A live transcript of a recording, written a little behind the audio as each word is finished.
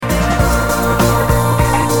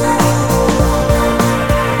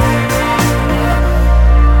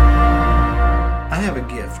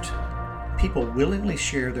willingly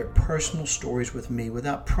share their personal stories with me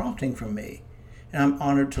without prompting from me, and I'm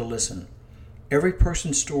honored to listen. Every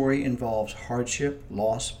person's story involves hardship,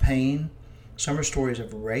 loss, pain. Some are stories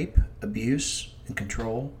of rape, abuse, and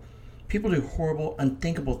control. People do horrible,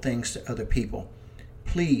 unthinkable things to other people.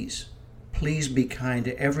 Please be kind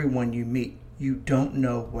to everyone you meet. You don't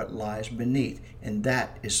know what lies beneath, and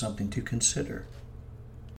that is something to consider.